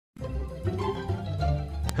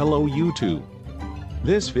Hello YouTube.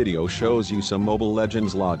 This video shows you some Mobile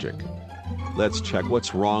Legends logic. Let's check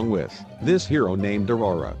what's wrong with this hero named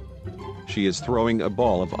Aurora. She is throwing a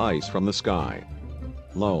ball of ice from the sky.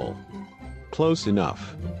 Lol. Close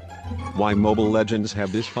enough. Why Mobile Legends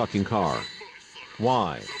have this fucking car?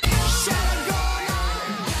 Why?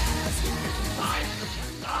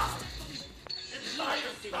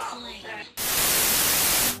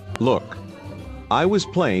 Look. I was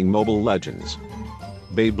playing Mobile Legends.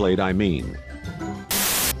 Beyblade I mean.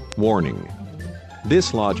 Warning.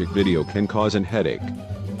 This logic video can cause an headache.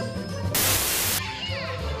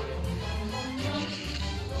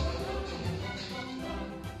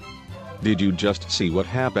 Did you just see what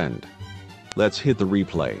happened? Let's hit the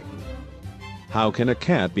replay. How can a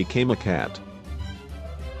cat become a cat?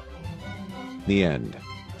 The end.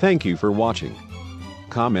 Thank you for watching.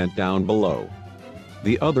 Comment down below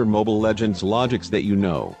the other Mobile Legends logics that you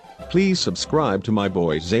know. Please subscribe to my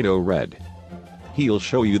boy Zato Red. He'll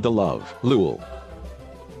show you the love. Lul.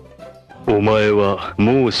 お前は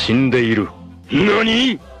もう死んでいる。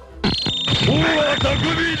何？もうは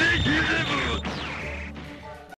匠できれば